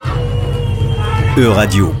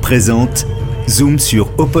E-Radio présente Zoom sur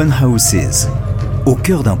Open Houses, au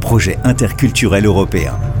cœur d'un projet interculturel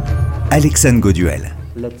européen. Alexandre Goduel.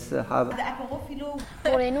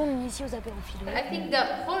 Pour les nous, nous ici aux apéros philo. I think the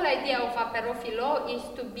whole idea of apéro philo is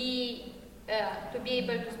to be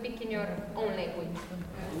able to speak in your own language.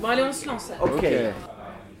 Bon allez, on se lance. Ok.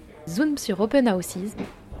 Zoom sur Open Houses,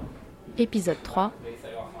 épisode 3,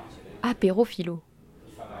 apéro philo.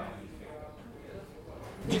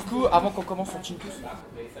 Du coup, avant qu'on commence, on chine tous.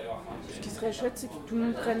 Ce qui serait chouette, c'est que tout le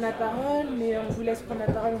monde prenne la parole, mais on vous laisse prendre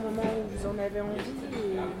la parole au moment où vous en avez envie,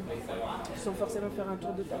 et sans forcément faire un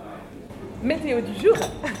tour de table. Météo du jour.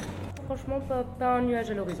 Franchement, pas un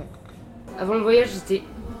nuage à l'horizon. Avant le voyage, j'étais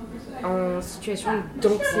en situation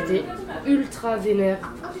d'anxiété ultra vénère.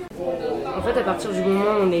 En fait, à partir du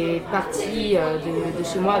moment où on est parti de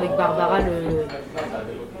chez moi avec Barbara le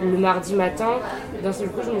mardi matin, d'un seul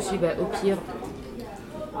coup, je me suis dit, au pire,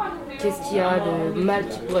 qu'est-ce qu'il y a de mal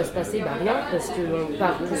qui pourrait se passer ? Rien, parce qu'on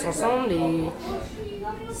part tous ensemble et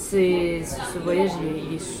ce voyage,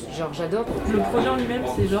 il est genre, j'adore. Le projet en lui-même,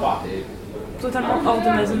 c'est genre totalement hors de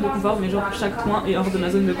ma zone de confort, mais genre chaque point est hors de ma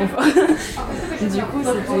zone de confort. Du coup,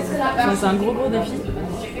 c'est un gros défi.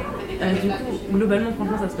 Du coup, globalement,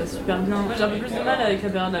 franchement, ça se passe super bien. Moi, j'ai un peu plus de mal avec la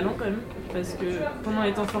barrière de la langue quand même, parce que pendant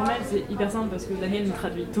les temps formels, c'est hyper simple parce que Daniel nous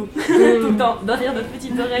traduit tout, tout le temps, derrière notre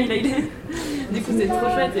petite oreille. Là, du coup, c'est trop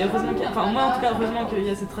chouette et heureusement moi en tout cas, heureusement qu'il y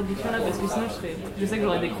a cette traduction-là, parce que sinon, je sais que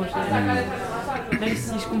j'aurais décroché. Même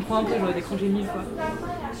si je comprends un peu, j'aurais décroché 1000 fois.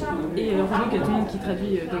 Et heureusement qu'il y a tout le monde qui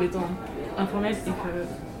traduit dans les temps informels et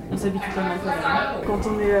qu'on s'habitue pas mal. Quand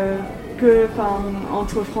on est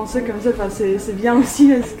entre français comme ça, c'est bien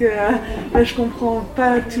aussi parce que je comprends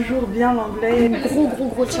pas toujours bien l'anglais.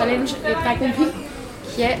 Gros challenge et pas compris,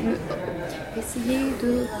 qui est essayer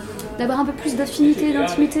d'avoir un peu plus d'affinité,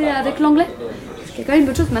 d'intimité avec l'anglais. Ce qui est quand même une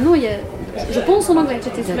bonne chose. Maintenant, je pense en anglais.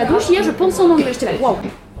 J'étais sous la douche hier, je pense en anglais. J'étais là, waouh.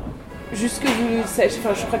 Juste que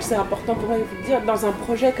je crois que c'est important pour moi de vous le dire, dans un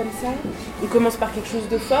projet comme ça, on commence par quelque chose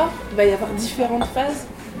de fort, il va y avoir différentes phases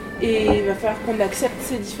et il va falloir qu'on accepte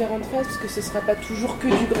ces différentes phases parce que ce ne sera pas toujours que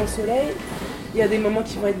du grand soleil. Il y a des moments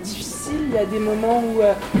qui vont être difficiles, il y a des moments où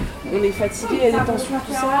on est fatigué, il y a des tensions,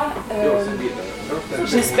 tout ça.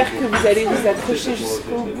 J'espère que vous allez vous accrocher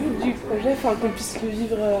jusqu'au bout du projet, qu'on puisse le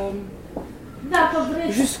vivre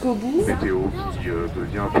jusqu'au bout. Météo qui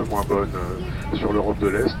devient un peu moins bonne sur l'Europe de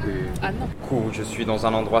l'Est. Du coup, je suis dans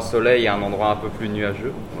un endroit soleil et un endroit un peu plus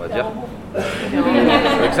nuageux, on va dire.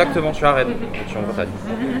 Exactement, tu as raison, je suis en Bretagne.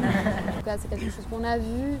 En tout cas, c'est quelque chose qu'on a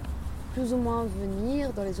vu plus ou moins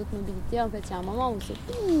venir dans les autres mobilités. En fait, il y a un moment où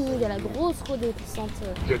il y a la grosse redescente.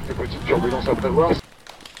 Il y a des petites turbulences à prévoir.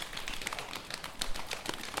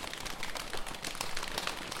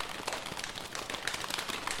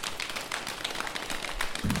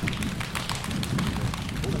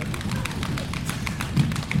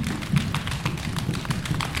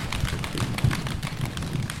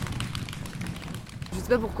 Je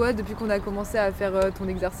sais pas pourquoi, depuis qu'on a commencé à faire ton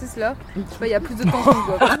exercice là, je sais pas, il y a plus de tension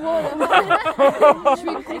quoi. Je suis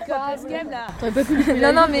une précoce, game là. T'aurais pas pu lui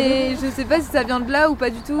Non, mais je sais pas si ça vient de là ou pas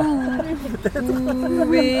du tout.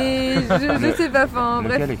 Mais je sais pas,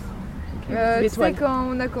 bref. Tu sais, quand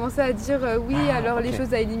on a commencé à dire alors les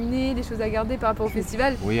choses à éliminer, les choses à garder par rapport au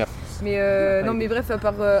festival. Oui. Mais non, mais bref,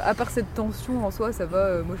 à part cette tension en soi, ça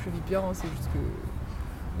va. Moi je vis bien, c'est juste que.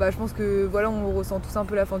 Je pense que on ressent tous un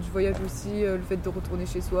peu la fin du voyage aussi, le fait de retourner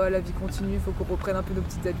chez soi, la vie continue, il faut qu'on reprenne un peu nos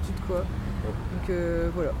petites habitudes quoi. Donc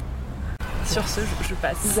voilà. Sur ce, je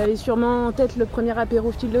passe. Vous avez sûrement en tête le premier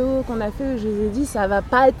apéro philo qu'on a fait, je vous ai dit ça va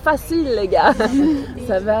pas être facile les gars.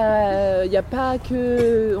 Ça va, y a pas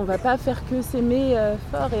que, on va pas faire que s'aimer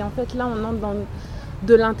fort et en fait là on entre dans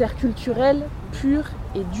de l'interculturel pur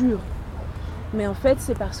et dur. Mais en fait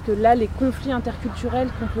c'est parce que là les conflits interculturels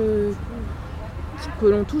que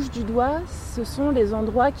l'on touche du doigt, ce sont les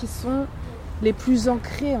endroits qui sont les plus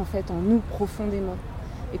ancrés en fait en nous profondément.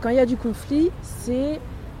 Et quand il y a du conflit, c'est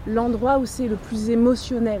l'endroit où c'est le plus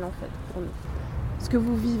émotionnel en fait pour nous. Ce que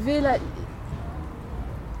vous vivez là,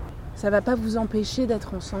 ça va pas vous empêcher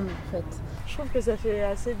d'être ensemble en fait. Je trouve que ça fait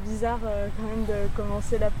assez bizarre quand même de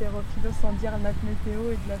commencer l'apéro philo sans dire notre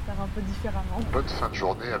météo et de la faire un peu différemment. Bonne fin de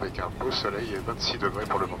journée avec un beau soleil et 26 degrés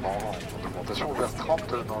pour le moment, en augmentation vers 30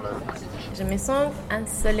 dans l'après-midi. Je me sens un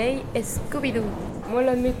soleil Scooby-Doo. Moi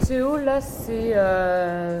la météo là c'est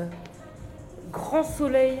grand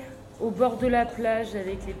soleil au bord de la plage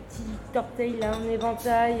avec les petits orteils là en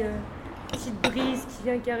éventail, petite brise qui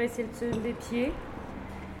vient caresser le sol des pieds.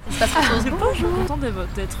 Espace ressources, bonjour. Je suis contente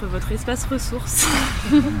d'être votre espace ressources.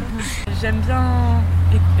 J'aime bien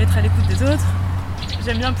être à l'écoute des autres.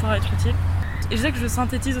 J'aime bien pouvoir être utile. Et je sais que je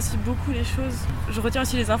synthétise aussi beaucoup les choses. Je retiens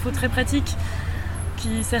aussi les infos très pratiques,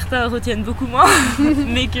 qui certains retiennent beaucoup moins,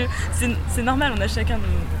 mais que c'est normal, on a chacun de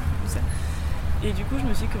ça. Et du coup, je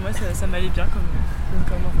me suis dit que moi, ça m'allait bien comme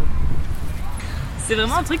info. C'est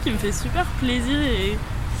vraiment un truc qui me fait super plaisir et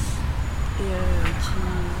qui,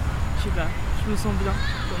 je sais pas, je me sens bien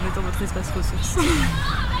en étant votre espace ressource.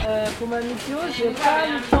 Pour ma météo, j'ai pas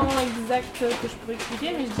le temps exact que je pourrais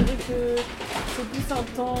expliquer, mais je dirais que c'est plus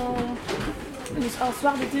un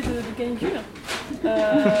soir d'été de canicule.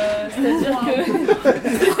 C'est-à-dire que...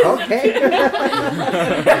 Ok.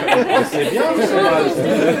 C'est bien, c'est mal.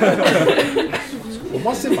 Pour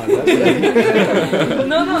moi, c'est mal.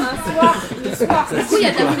 Non, un soir. Le soir. Du coup, il y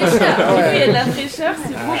a de la fraîcheur. Il y a de la fraîcheur,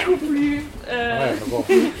 c'est beaucoup plus... Bon.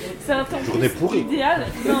 C'est un temps idéal.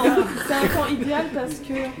 Non, c'est un temps idéal parce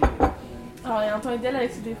que... Alors, il y a un temps idéal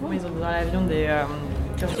avec ses défauts. Ils ont dans l'avion des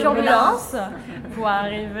turbulences pour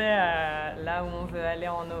arriver là où on veut aller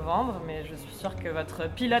en novembre, mais je suis sûre que votre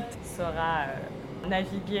pilote saura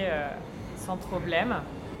naviguer sans problème.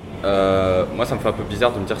 Moi, ça me fait un peu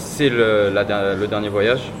bizarre de me dire c'est le dernier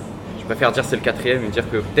voyage. Je préfère dire c'est le 4e et me dire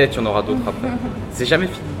que peut-être il y en aura d'autres après. C'est jamais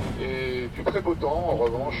fini. Et du très beau temps, en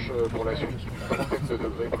revanche, pour la suite, une trentaine de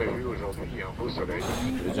degrés prévus aujourd'hui et un beau soleil.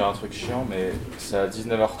 Je vais dire un truc chiant, mais c'est à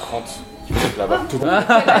 19h30 qu'il faut être là-bas. Tout le monde.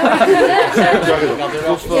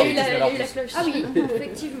 Il y a eu la cloche. Ah oui,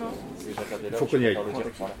 effectivement. Il faut qu'on y aille.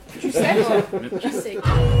 Tu sais, je sais.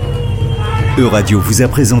 Euradio vous a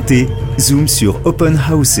présenté Zoom sur Open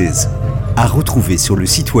Houses, à retrouver sur le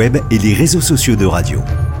site web et les réseaux sociaux de Radio.